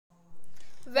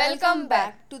Welcome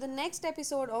back to the next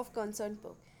episode of Concerned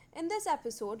Book. In this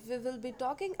episode, we will be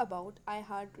talking about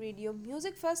iHeartRadio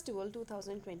Music Festival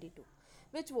 2022,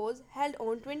 which was held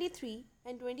on 23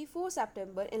 and 24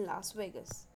 September in Las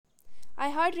Vegas.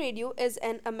 iHeartRadio is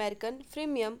an American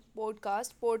freemium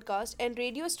podcast, and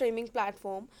radio streaming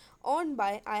platform owned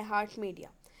by iHeartMedia.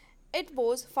 It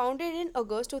was founded in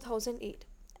August 2008.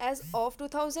 As of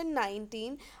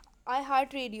 2019,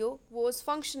 iHeartRadio was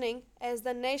functioning as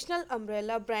the national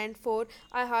umbrella brand for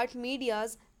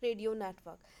iHeartMedia's radio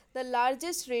network, the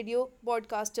largest radio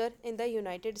broadcaster in the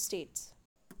United States.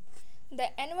 The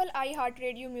annual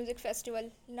iHeartRadio Music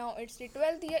Festival, now it's the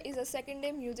 12th year, is a second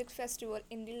day music festival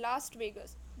in the Las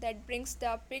Vegas that brings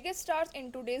the biggest stars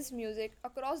in today's music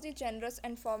across the genres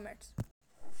and formats.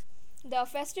 The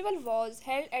festival was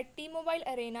held at T-Mobile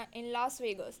Arena in Las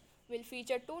Vegas, will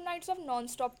feature 2 nights of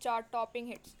non-stop chart-topping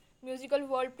hits, musical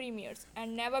world premieres,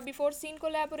 and never-before-seen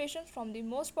collaborations from the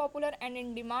most popular and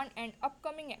in-demand and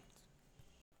upcoming acts.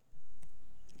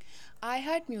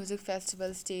 iHeart Music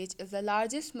Festival stage is the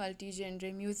largest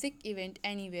multi-genre music event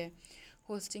anywhere,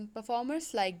 hosting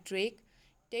performers like Drake,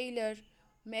 Taylor,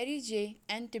 Mary J,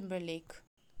 and Timberlake.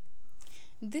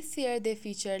 This year they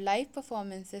feature live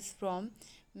performances from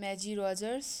Maggie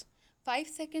Rogers, 5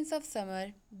 Seconds of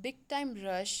Summer, Big Time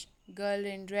Rush, Girl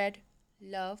in Red,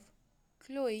 Love,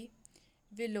 Chloe,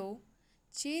 Willow,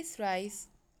 Chase Rice,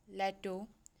 Leto,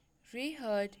 Ray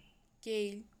Hurd,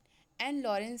 Kale, and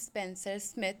Lawrence Spencer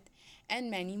Smith,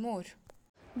 and many more.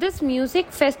 This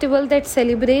music festival that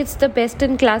celebrates the best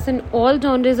in class in all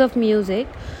genres of music.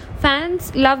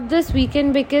 Fans love this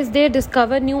weekend because they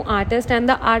discover new artists and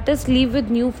the artists leave with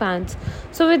new fans.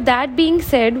 So with that being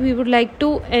said, we would like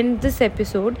to end this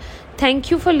episode.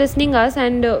 Thank you for listening us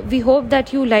and we hope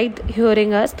that you liked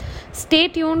hearing us. Stay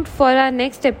tuned for our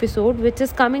next episode which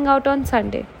is coming out on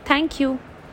Sunday. Thank you.